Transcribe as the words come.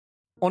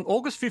On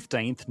August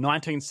 15th,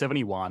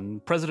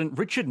 1971, President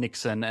Richard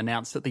Nixon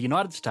announced that the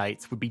United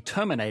States would be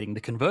terminating the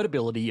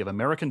convertibility of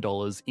American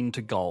dollars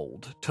into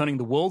gold, turning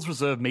the world's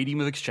reserve medium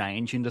of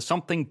exchange into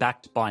something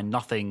backed by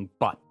nothing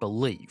but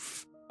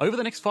belief. Over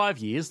the next 5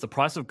 years, the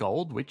price of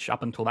gold, which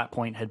up until that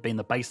point had been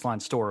the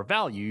baseline store of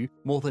value,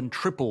 more than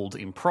tripled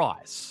in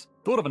price.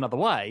 Thought of another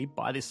way,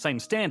 by this same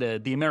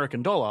standard, the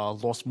American dollar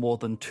lost more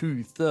than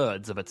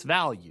 2/3 of its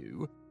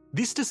value.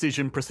 This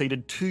decision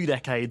preceded 2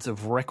 decades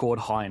of record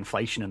high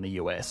inflation in the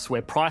US,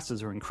 where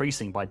prices are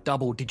increasing by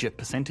double-digit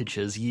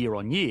percentages year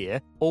on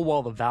year, all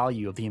while the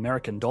value of the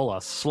American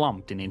dollar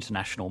slumped in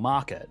international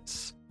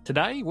markets.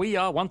 Today, we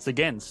are once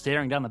again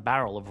staring down the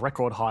barrel of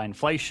record high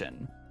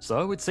inflation,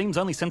 so it seems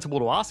only sensible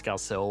to ask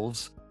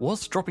ourselves,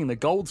 was dropping the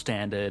gold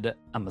standard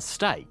a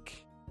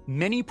mistake?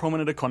 Many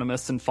prominent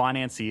economists and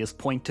financiers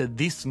point to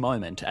this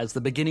moment as the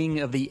beginning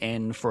of the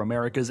end for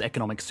America's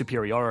economic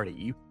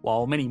superiority,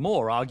 while many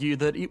more argue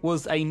that it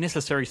was a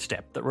necessary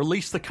step that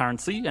released the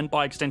currency, and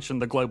by extension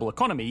the global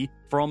economy,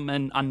 from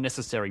an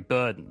unnecessary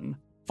burden.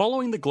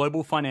 Following the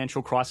global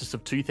financial crisis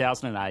of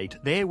 2008,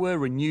 there were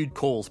renewed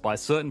calls by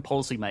certain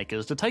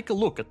policymakers to take a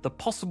look at the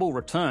possible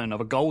return of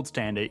a gold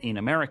standard in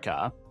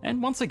America,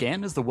 and once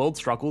again, as the world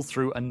struggles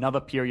through another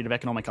period of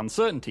economic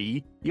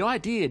uncertainty, the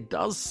idea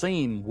does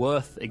seem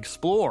worth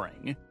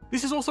exploring.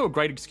 This is also a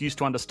great excuse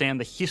to understand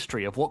the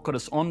history of what got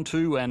us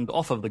onto and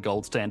off of the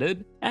gold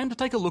standard, and to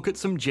take a look at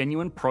some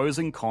genuine pros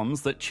and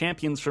cons that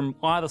champions from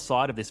either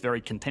side of this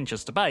very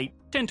contentious debate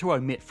tend to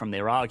omit from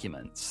their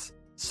arguments.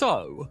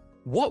 So,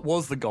 what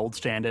was the gold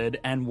standard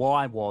and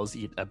why was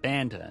it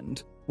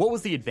abandoned? What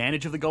was the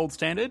advantage of the gold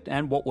standard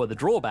and what were the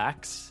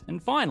drawbacks? And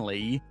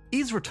finally,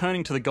 is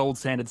returning to the gold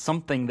standard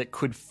something that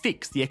could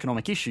fix the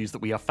economic issues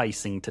that we are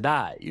facing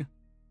today?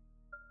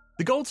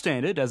 The gold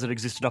standard, as it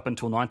existed up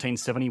until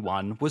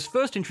 1971, was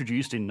first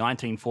introduced in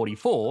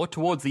 1944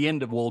 towards the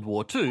end of World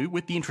War II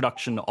with the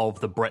introduction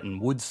of the Bretton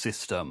Woods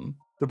system.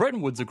 The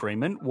Bretton Woods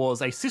Agreement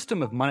was a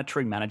system of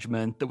monetary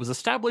management that was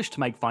established to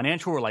make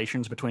financial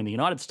relations between the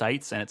United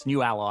States and its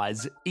new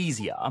allies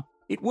easier.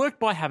 It worked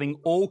by having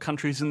all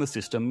countries in the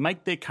system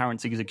make their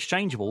currencies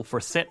exchangeable for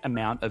a set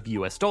amount of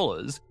US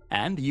dollars,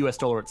 and the US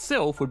dollar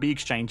itself would be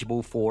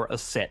exchangeable for a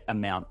set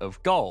amount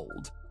of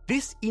gold.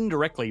 This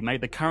indirectly made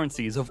the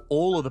currencies of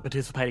all of the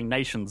participating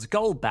nations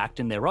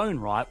gold-backed in their own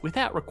right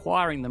without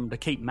requiring them to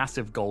keep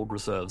massive gold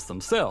reserves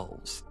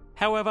themselves.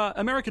 However,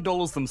 American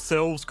dollars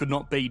themselves could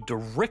not be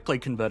directly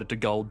converted to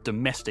gold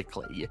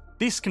domestically.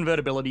 This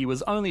convertibility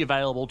was only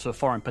available to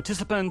foreign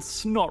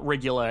participants, not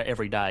regular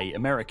everyday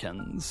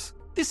Americans.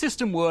 This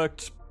system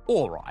worked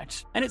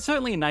alright, and it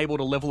certainly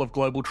enabled a level of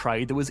global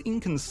trade that was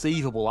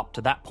inconceivable up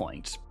to that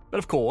point. But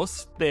of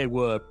course, there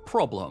were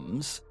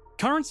problems.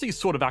 Currencies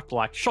sort of act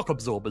like shock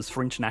absorbers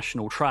for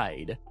international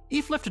trade.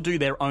 If left to do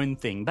their own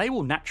thing, they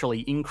will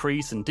naturally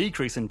increase and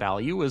decrease in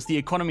value as the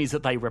economies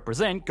that they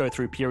represent go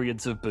through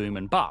periods of boom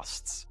and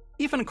busts.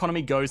 If an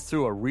economy goes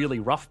through a really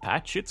rough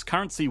patch, its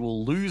currency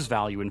will lose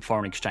value in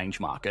foreign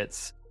exchange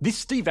markets.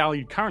 This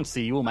devalued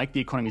currency will make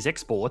the economy's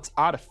exports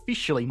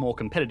artificially more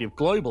competitive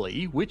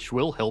globally, which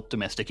will help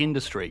domestic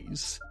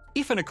industries.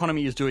 If an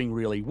economy is doing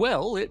really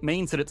well, it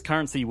means that its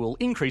currency will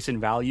increase in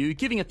value,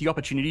 giving it the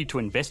opportunity to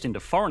invest into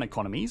foreign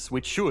economies,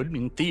 which should,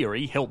 in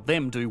theory, help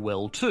them do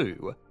well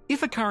too.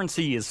 If a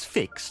currency is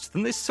fixed,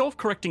 then this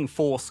self-correcting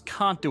force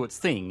can't do its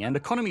thing, and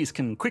economies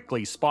can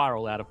quickly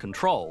spiral out of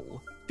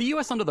control. The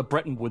US under the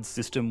Bretton Woods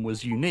system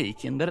was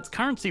unique in that its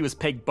currency was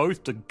pegged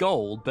both to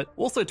gold, but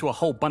also to a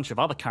whole bunch of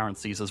other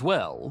currencies as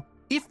well.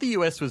 If the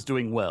US was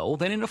doing well,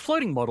 then in a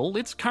floating model,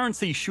 its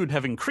currency should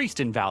have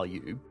increased in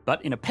value,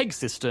 but in a peg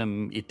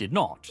system, it did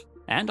not.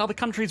 And other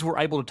countries were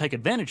able to take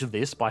advantage of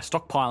this by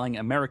stockpiling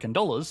American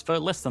dollars for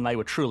less than they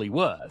were truly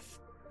worth.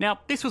 Now,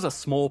 this was a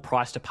small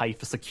price to pay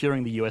for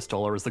securing the US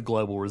dollar as the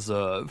global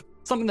reserve,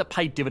 something that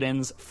paid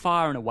dividends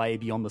far and away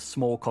beyond the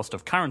small cost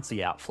of currency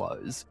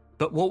outflows.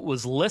 But what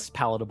was less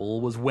palatable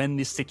was when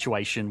this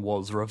situation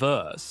was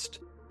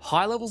reversed.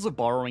 High levels of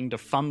borrowing to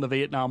fund the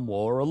Vietnam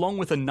War, along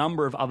with a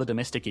number of other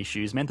domestic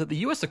issues, meant that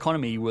the US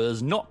economy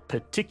was not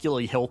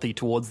particularly healthy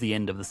towards the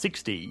end of the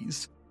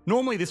 60s.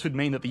 Normally this would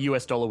mean that the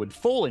US dollar would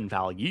fall in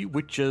value,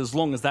 which, as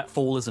long as that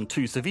fall isn't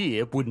too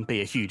severe, wouldn't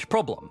be a huge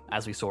problem.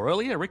 As we saw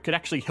earlier, it could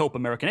actually help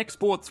American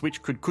exports,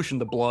 which could cushion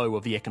the blow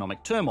of the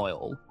economic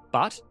turmoil.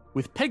 But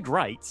with pegged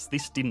rates,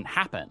 this didn't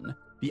happen.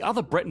 The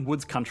other Bretton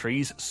Woods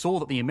countries saw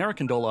that the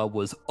American dollar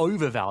was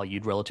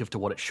overvalued relative to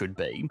what it should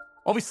be.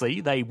 Obviously,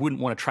 they wouldn't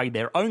want to trade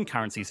their own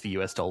currencies for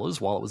US dollars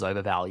while it was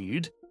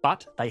overvalued,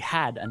 but they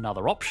had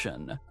another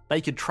option. They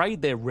could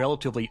trade their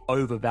relatively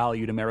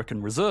overvalued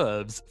American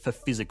reserves for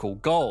physical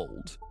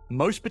gold.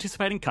 Most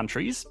participating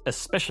countries,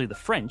 especially the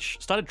French,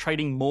 started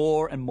trading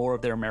more and more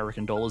of their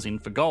American dollars in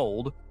for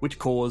gold, which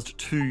caused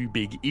 2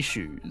 big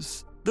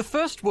issues. The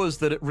first was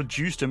that it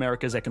reduced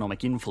America's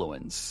economic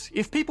influence.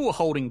 If people were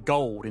holding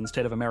gold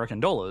instead of American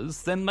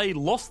dollars, then they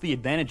lost the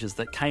advantages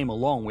that came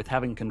along with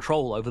having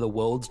control over the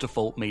world's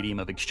default medium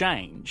of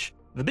exchange.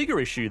 The bigger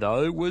issue,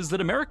 though, was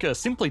that America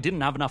simply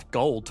didn't have enough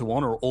gold to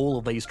honour all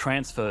of these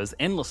transfers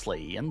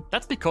endlessly, and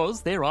that's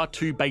because there are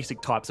two basic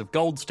types of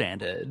gold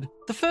standard.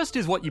 The first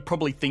is what you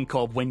probably think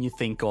of when you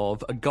think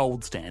of a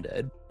gold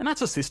standard, and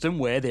that's a system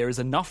where there is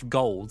enough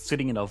gold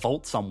sitting in a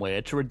vault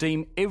somewhere to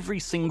redeem every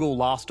single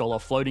last dollar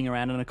floating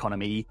around an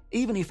economy,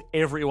 even if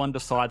everyone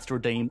decides to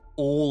redeem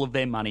all of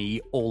their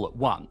money all at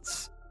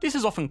once. This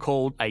is often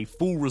called a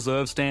full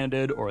reserve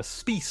standard or a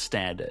SPIECE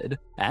standard,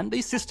 and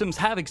these systems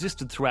have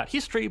existed throughout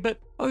history, but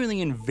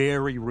only in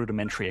very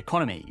rudimentary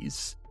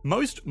economies.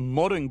 Most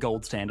modern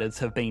gold standards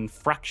have been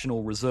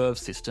fractional reserve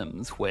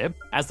systems, where,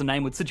 as the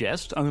name would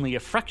suggest, only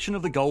a fraction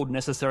of the gold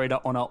necessary to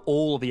honour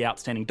all of the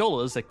outstanding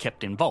dollars are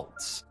kept in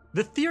vaults.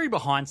 The theory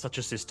behind such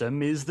a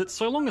system is that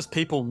so long as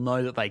people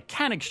know that they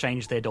can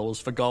exchange their dollars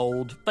for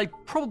gold, they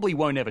probably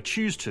won't ever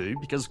choose to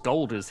because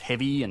gold is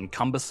heavy and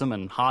cumbersome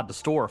and hard to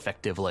store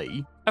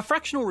effectively. A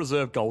fractional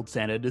reserve gold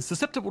standard is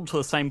susceptible to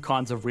the same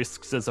kinds of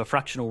risks as a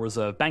fractional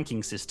reserve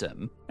banking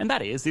system, and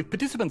that is, if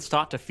participants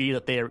start to fear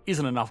that there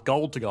isn't enough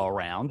gold to go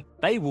around,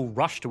 they will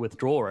rush to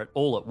withdraw it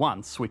all at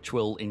once, which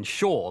will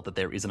ensure that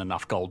there isn't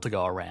enough gold to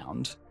go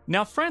around.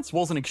 Now, France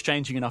wasn't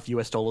exchanging enough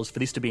US dollars for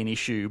this to be an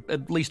issue,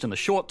 at least in the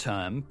short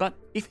term, but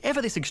if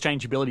ever this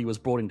exchangeability was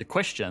brought into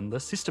question, the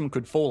system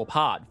could fall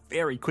apart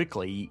very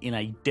quickly in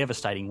a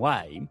devastating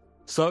way.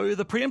 So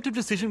the preemptive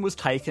decision was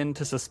taken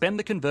to suspend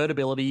the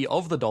convertibility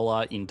of the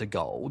dollar into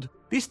gold.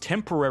 This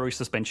temporary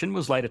suspension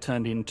was later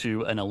turned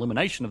into an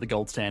elimination of the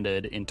gold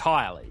standard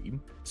entirely.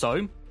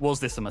 So, was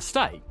this a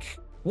mistake?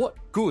 What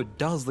good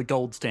does the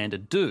gold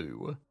standard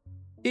do?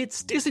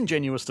 It's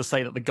disingenuous to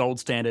say that the gold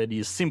standard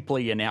is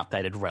simply an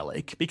outdated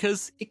relic,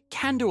 because it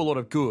can do a lot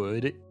of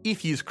good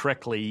if used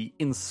correctly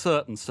in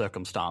certain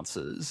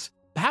circumstances.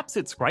 Perhaps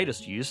its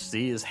greatest use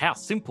is how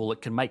simple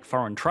it can make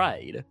foreign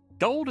trade.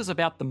 Gold is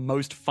about the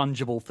most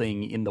fungible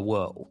thing in the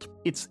world.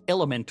 It's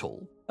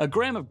elemental. A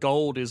gram of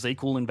gold is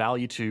equal in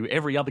value to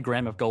every other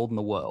gram of gold in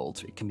the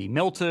world. It can be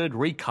melted,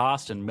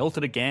 recast, and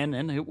melted again,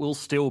 and it will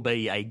still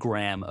be a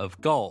gram of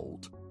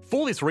gold.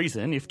 For this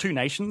reason, if two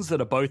nations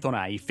that are both on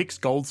a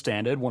fixed gold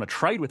standard want to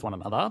trade with one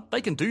another,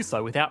 they can do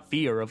so without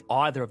fear of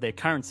either of their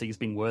currencies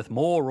being worth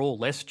more or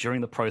less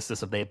during the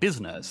process of their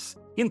business.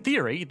 In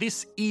theory,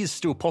 this is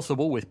still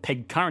possible with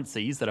pegged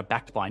currencies that are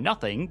backed by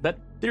nothing, but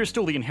there is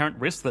still the inherent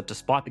risk that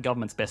despite the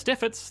government's best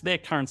efforts, their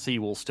currency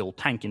will still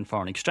tank in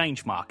foreign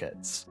exchange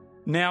markets.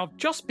 Now,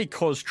 just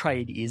because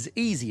trade is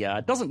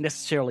easier doesn't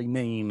necessarily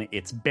mean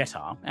it's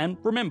better, and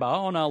remember,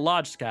 on a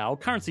large scale,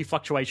 currency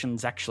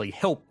fluctuations actually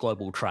help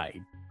global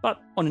trade. But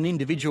on an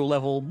individual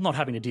level, not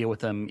having to deal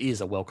with them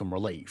is a welcome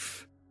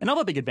relief.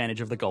 Another big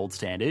advantage of the gold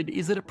standard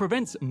is that it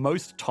prevents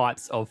most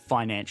types of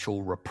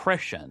financial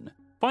repression.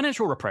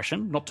 Financial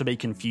repression, not to be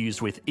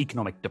confused with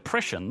economic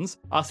depressions,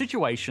 are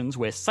situations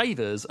where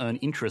savers earn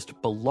interest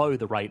below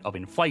the rate of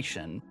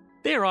inflation.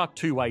 There are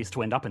two ways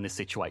to end up in this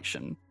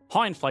situation: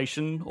 high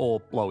inflation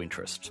or low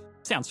interest.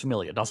 Sounds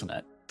familiar, doesn't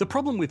it? The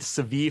problem with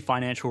severe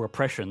financial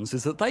repressions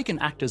is that they can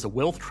act as a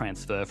wealth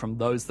transfer from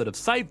those that have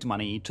saved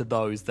money to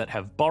those that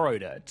have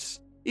borrowed it.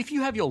 If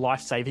you have your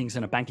life savings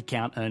in a bank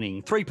account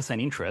earning 3%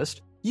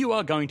 interest, you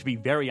are going to be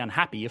very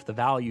unhappy if the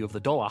value of the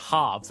dollar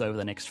halves over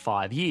the next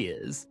 5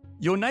 years.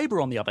 Your neighbour,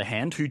 on the other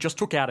hand, who just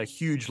took out a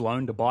huge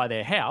loan to buy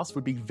their house,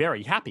 would be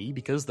very happy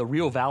because the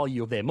real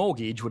value of their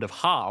mortgage would have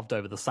halved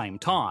over the same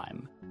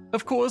time.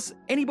 Of course,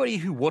 anybody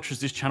who watches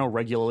this channel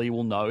regularly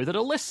will know that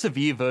a less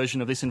severe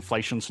version of this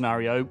inflation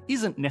scenario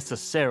isn't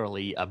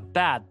necessarily a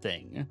bad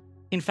thing.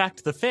 In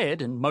fact, the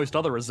Fed and most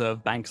other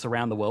reserve banks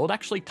around the world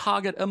actually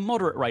target a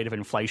moderate rate of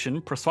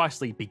inflation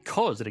precisely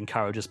because it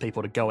encourages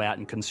people to go out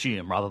and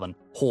consume rather than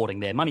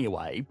hoarding their money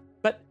away.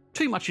 But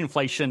too much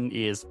inflation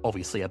is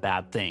obviously a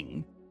bad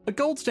thing. A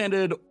gold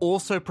standard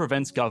also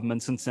prevents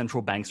governments and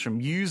central banks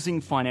from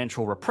using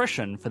financial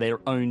repression for their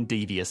own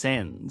devious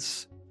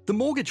ends. The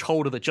mortgage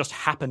holder that just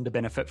happened to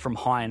benefit from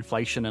high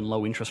inflation and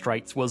low interest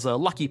rates was a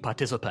lucky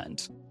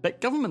participant,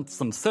 but governments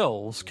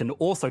themselves can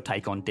also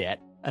take on debt,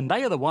 and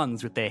they are the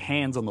ones with their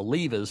hands on the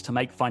levers to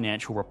make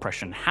financial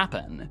repression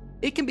happen.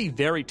 It can be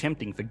very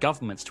tempting for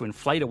governments to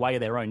inflate away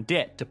their own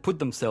debt to put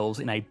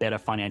themselves in a better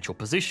financial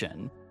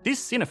position.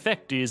 This, in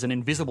effect, is an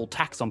invisible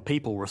tax on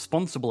people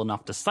responsible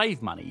enough to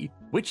save money,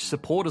 which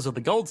supporters of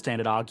the gold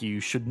standard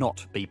argue should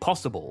not be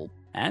possible.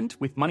 And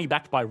with money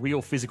backed by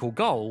real physical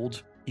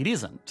gold, it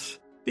isn't.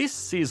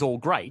 This is all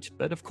great,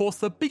 but of course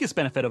the biggest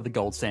benefit of the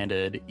gold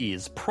standard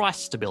is price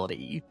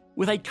stability.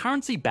 With a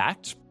currency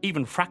backed,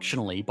 even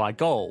fractionally, by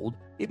gold,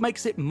 it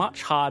makes it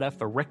much harder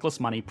for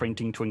reckless money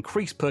printing to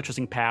increase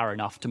purchasing power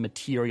enough to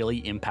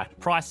materially impact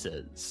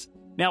prices.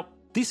 Now,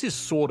 this is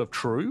sort of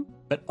true,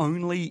 but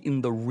only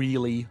in the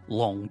really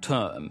long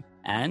term,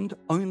 and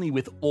only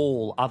with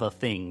all other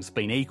things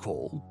being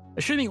equal.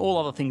 Assuming all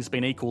other things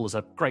being equal is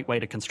a great way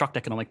to construct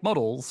economic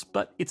models,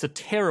 but it's a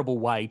terrible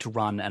way to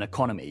run an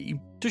economy.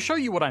 To show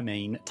you what I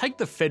mean, take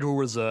the Federal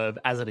Reserve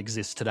as it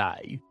exists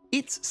today.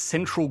 Its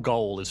central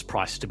goal is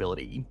price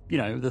stability,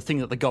 the thing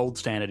that the gold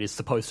standard is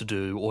supposed to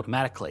do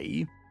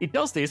automatically. It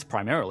does this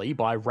primarily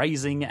by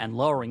raising and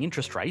lowering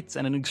interest rates,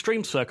 and in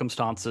extreme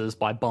circumstances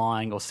by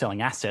buying or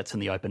selling assets in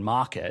the open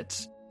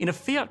market. In a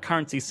fiat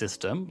currency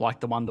system, like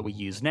the one that we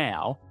use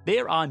now,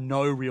 there are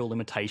no real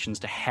limitations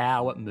to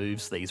how it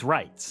moves these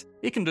rates.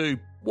 It can do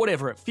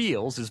whatever it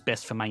feels is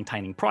best for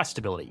maintaining price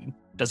stability.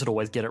 Does it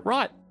always get it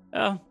right?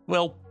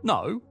 Well,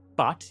 no,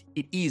 but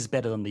it is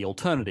better than the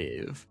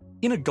alternative.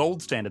 In a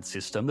gold standard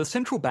system, the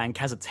central bank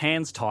has its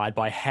hands tied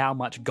by how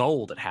much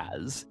gold it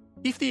has.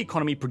 If the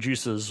economy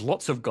produces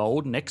lots of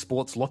gold and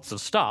exports lots of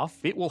stuff,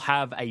 it will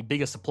have a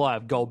bigger supply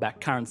of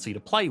gold-backed currency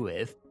to play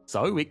with,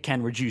 so it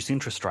can reduce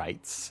interest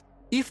rates.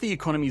 If the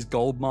economy's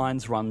gold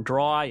mines run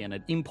dry and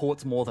it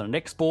imports more than it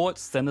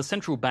exports, then the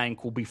central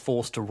bank will be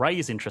forced to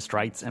raise interest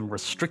rates and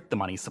restrict the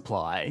money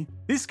supply.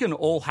 This can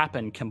all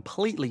happen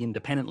completely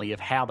independently of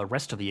how the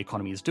rest of the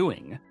economy is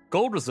doing.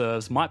 Gold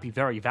reserves might be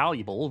very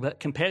valuable, but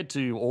compared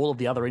to all of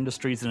the other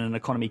industries in an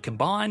economy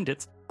combined,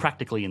 it's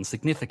practically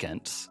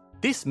insignificant.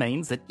 This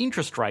means that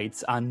interest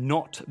rates are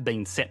not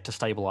being set to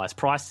stabilise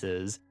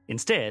prices.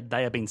 Instead,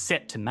 they are being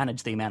set to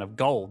manage the amount of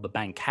gold the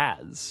bank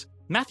has.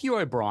 Matthew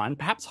O'Brien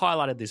perhaps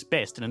highlighted this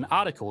best in an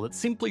article that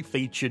simply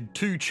featured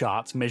two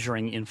charts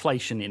measuring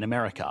inflation in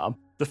America.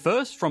 The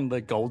first from the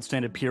gold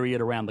standard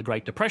period around the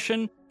Great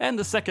Depression, and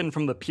the second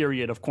from the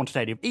period of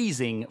quantitative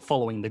easing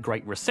following the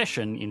Great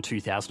Recession in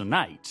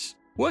 2008.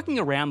 Working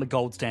around the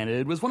gold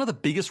standard was one of the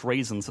biggest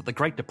reasons that the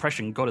Great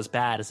Depression got as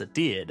bad as it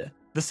did.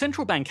 The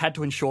central bank had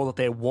to ensure that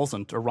there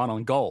wasn't a run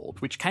on gold,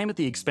 which came at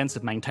the expense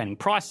of maintaining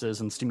prices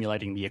and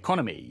stimulating the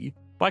economy.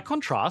 By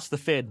contrast, the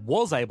Fed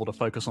was able to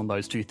focus on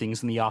those two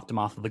things in the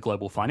aftermath of the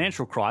global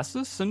financial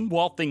crisis, and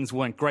while things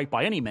weren't great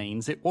by any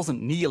means, it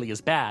wasn't nearly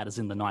as bad as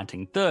in the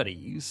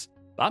 1930s.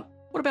 But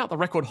what about the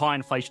record high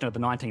inflation of the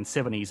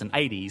 1970s and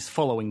 80s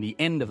following the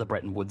end of the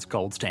Bretton Woods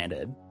gold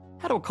standard?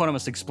 How do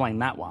economists explain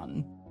that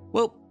one?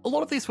 Well, a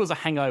lot of this was a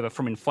hangover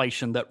from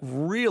inflation that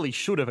really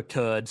should have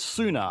occurred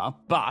sooner,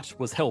 but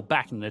was held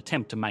back in an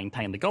attempt to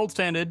maintain the gold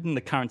standard and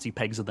the currency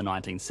pegs of the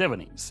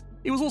 1970s.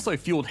 It was also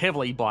fueled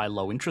heavily by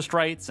low interest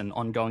rates, an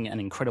ongoing and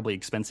incredibly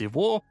expensive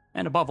war,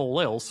 and above all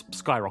else,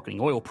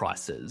 skyrocketing oil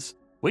prices,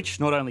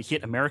 which not only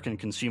hit American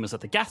consumers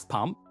at the gas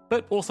pump,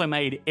 but also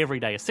made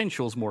everyday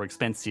essentials more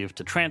expensive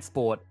to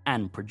transport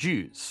and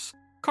produce.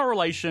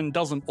 Correlation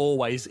doesn't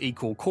always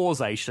equal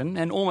causation,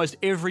 and almost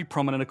every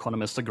prominent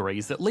economist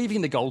agrees that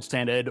leaving the gold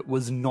standard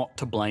was not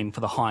to blame for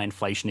the high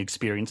inflation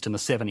experienced in the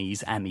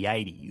 70s and the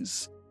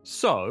 80s.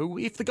 So,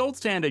 if the gold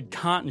standard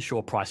can't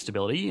ensure price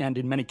stability, and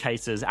in many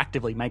cases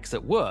actively makes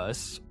it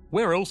worse,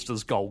 where else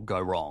does gold go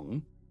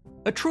wrong?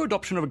 A true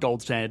adoption of a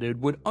gold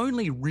standard would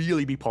only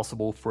really be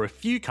possible for a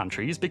few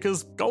countries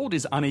because gold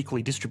is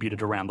unequally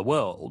distributed around the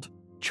world.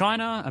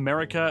 China,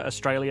 America,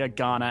 Australia,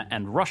 Ghana,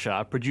 and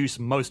Russia produce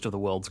most of the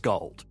world's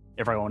gold.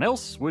 Everyone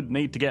else would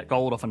need to get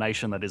gold off a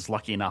nation that is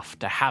lucky enough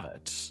to have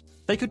it.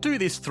 They could do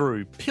this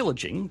through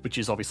pillaging, which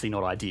is obviously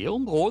not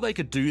ideal, or they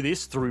could do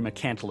this through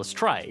mercantilist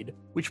trade,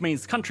 which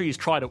means countries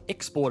try to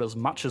export as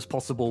much as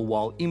possible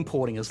while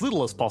importing as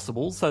little as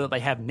possible so that they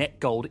have net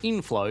gold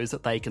inflows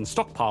that they can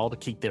stockpile to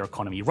keep their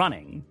economy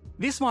running.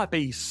 This might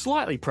be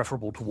slightly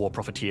preferable to war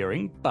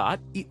profiteering, but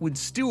it would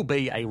still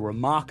be a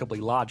remarkably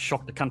large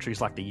shock to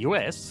countries like the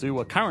US, who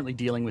are currently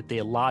dealing with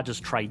their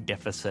largest trade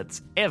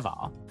deficits ever.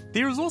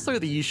 There is also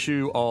the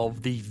issue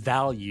of the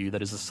value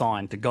that is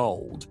assigned to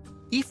gold.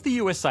 If the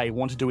USA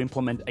wanted to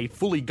implement a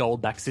fully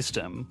gold-backed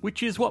system,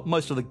 which is what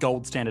most of the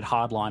gold standard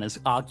hardliners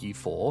argue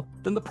for,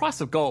 then the price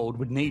of gold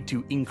would need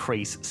to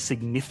increase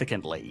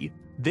significantly.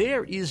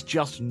 There is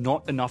just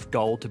not enough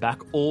gold to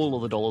back all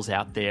of the dollars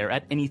out there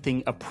at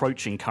anything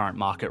approaching current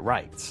market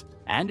rates.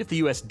 And if the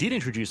US did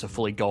introduce a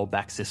fully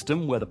gold-backed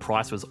system where the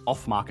price was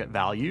off-market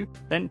value,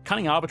 then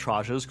cunning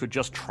arbitrageurs could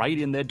just trade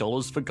in their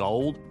dollars for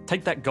gold,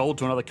 take that gold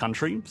to another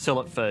country,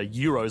 sell it for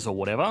euros or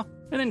whatever,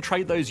 and then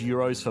trade those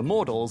euros for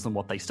more dollars than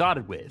what they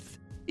started with.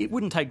 It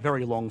wouldn't take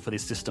very long for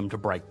this system to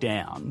break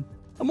down.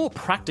 A more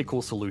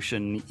practical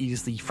solution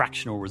is the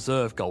fractional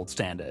reserve gold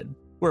standard,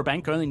 where a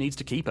bank only needs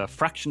to keep a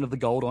fraction of the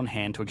gold on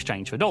hand to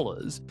exchange for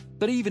dollars.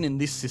 But even in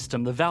this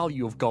system, the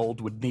value of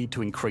gold would need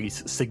to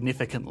increase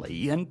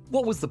significantly, and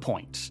what was the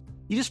point?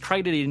 You just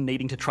traded in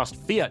needing to trust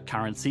fiat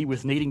currency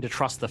with needing to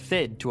trust the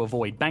Fed to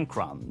avoid bank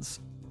runs.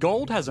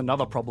 Gold has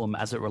another problem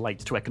as it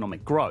relates to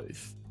economic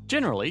growth.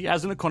 Generally,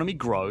 as an economy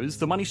grows,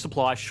 the money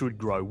supply should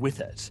grow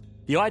with it.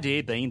 The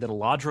idea being that a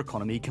larger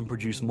economy can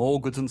produce more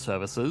goods and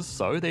services,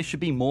 so there should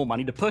be more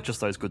money to purchase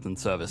those goods and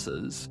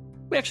services.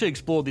 We actually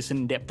explored this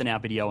in depth in our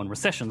video on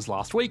recessions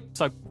last week,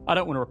 so I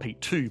don't want to repeat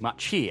too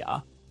much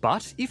here.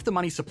 But if the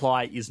money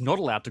supply is not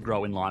allowed to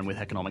grow in line with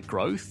economic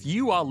growth,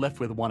 you are left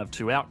with one of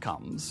two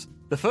outcomes.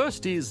 The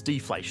first is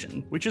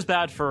deflation, which is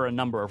bad for a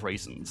number of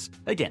reasons.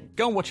 Again,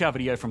 go and watch our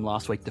video from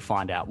last week to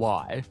find out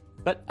why.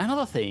 But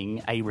another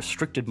thing a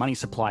restricted money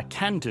supply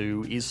can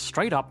do is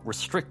straight up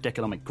restrict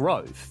economic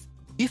growth.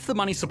 If the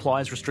money supply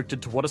is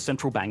restricted to what a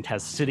central bank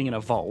has sitting in a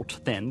vault,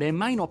 then there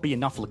may not be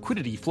enough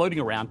liquidity floating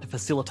around to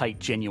facilitate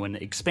genuine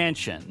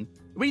expansion.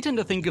 We tend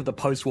to think of the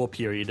post-war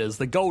period as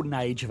the golden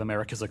age of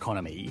America's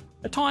economy,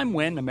 a time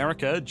when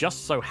America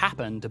just so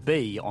happened to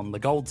be on the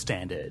gold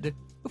standard.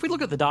 If we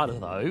look at the data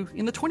though,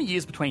 in the 20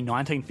 years between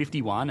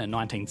 1951 and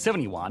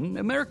 1971,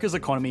 America's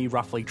economy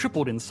roughly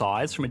tripled in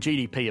size from a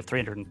GDP of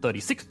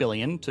 $336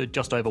 billion to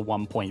just over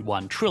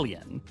 $1.1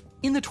 trillion.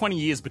 In the 20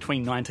 years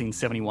between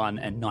 1971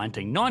 and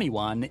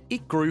 1991,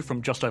 it grew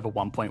from just over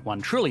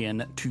 $1.1 trillion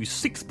to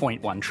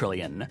 $6.1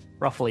 trillion,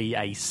 roughly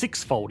a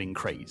six-fold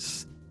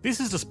increase. This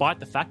is despite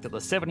the fact that the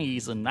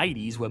 70s and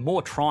 80s were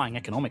more trying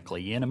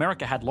economically, and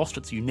America had lost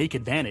its unique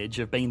advantage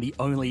of being the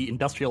only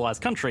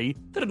industrialised country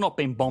that had not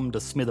been bombed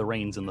to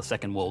smithereens in the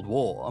Second World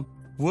War.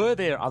 Were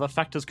there other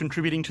factors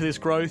contributing to this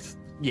growth?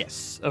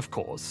 Yes, of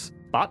course.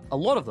 But a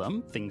lot of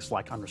them, things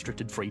like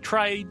unrestricted free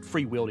trade,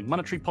 free-wielding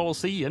monetary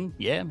policy, and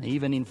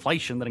even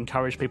inflation that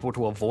encouraged people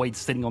to avoid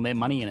sitting on their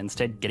money and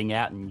instead getting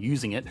out and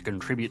using it to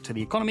contribute to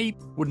the economy,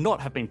 would not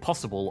have been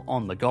possible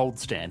on the gold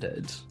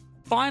standard.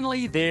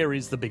 Finally, there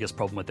is the biggest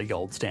problem with the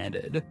gold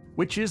standard,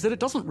 which is that it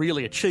doesn't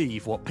really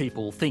achieve what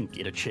people think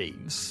it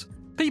achieves.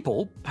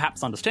 People,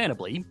 perhaps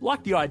understandably,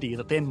 like the idea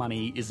that their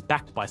money is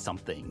backed by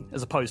something,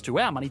 as opposed to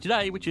our money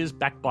today, which is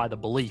backed by the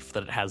belief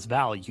that it has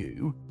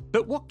value.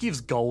 But what gives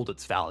gold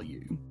its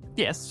value?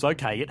 Yes,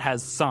 okay, it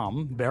has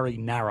some very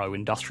narrow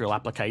industrial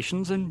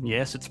applications, and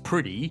yes, it's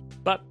pretty,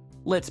 but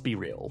let's be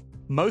real.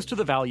 Most of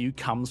the value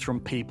comes from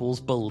people's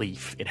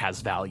belief it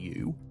has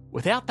value.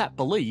 Without that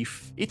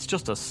belief, it's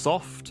just a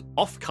soft,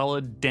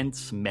 off-coloured,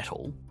 dense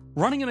metal.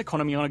 Running an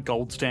economy on a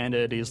gold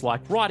standard is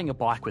like riding a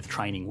bike with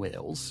training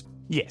wheels.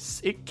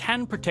 Yes, it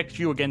can protect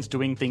you against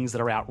doing things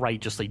that are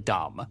outrageously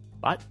dumb,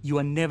 but you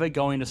are never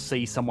going to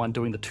see someone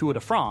doing the Tour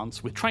de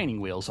France with training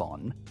wheels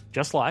on,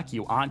 just like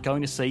you aren't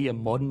going to see a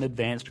modern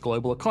advanced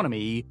global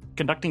economy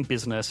conducting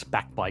business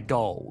backed by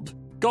gold.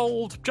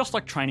 Gold, just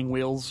like training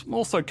wheels,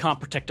 also can't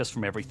protect us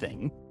from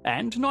everything,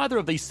 and neither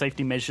of these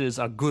safety measures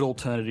are good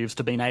alternatives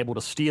to being able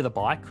to steer the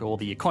bike or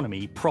the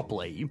economy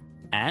properly.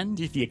 And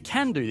if you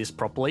can do this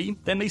properly,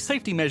 then these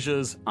safety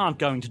measures aren't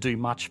going to do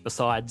much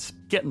besides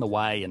get in the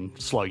way and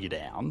slow you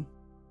down.